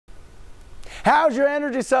How's your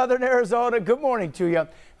energy, Southern Arizona? Good morning to you.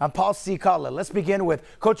 I'm Paul Cicala. Let's begin with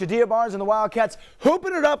Coach Adia and the Wildcats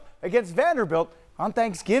hooping it up against Vanderbilt on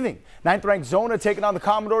Thanksgiving. 9th-ranked Zona taking on the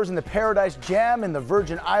Commodores in the Paradise Jam in the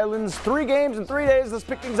Virgin Islands. 3 games in 3 days. Let's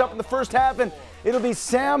pick things up in the first half, and it'll be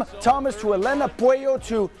Sam Thomas to Elena Puello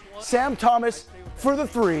to Sam Thomas for the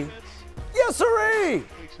 3. Yes, sirree!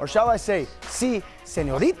 Or shall I say, si,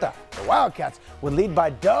 señorita. The Wildcats would lead by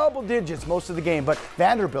double digits most of the game, but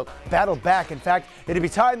Vanderbilt battled back. In fact, it'd be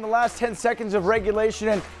tied in the last 10 seconds of regulation.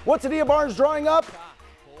 And what's Adia Barnes drawing up?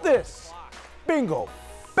 This. Bingo,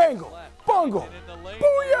 bango, bongo,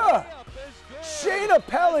 booyah! Shayna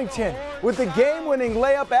Pellington with the game-winning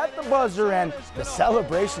layup at the buzzer, and the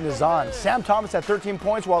celebration is on. Sam Thomas had 13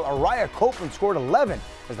 points, while Araya Copeland scored 11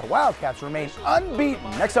 as the Wildcats remain unbeaten.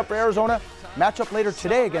 Next up for Arizona, matchup later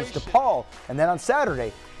today against DePaul, and then on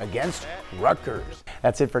Saturday against Rutgers.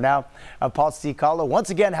 That's it for now. I'm Paul Cicala.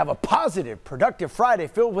 Once again, have a positive, productive Friday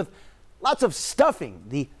filled with lots of stuffing,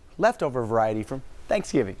 the leftover variety from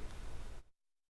Thanksgiving.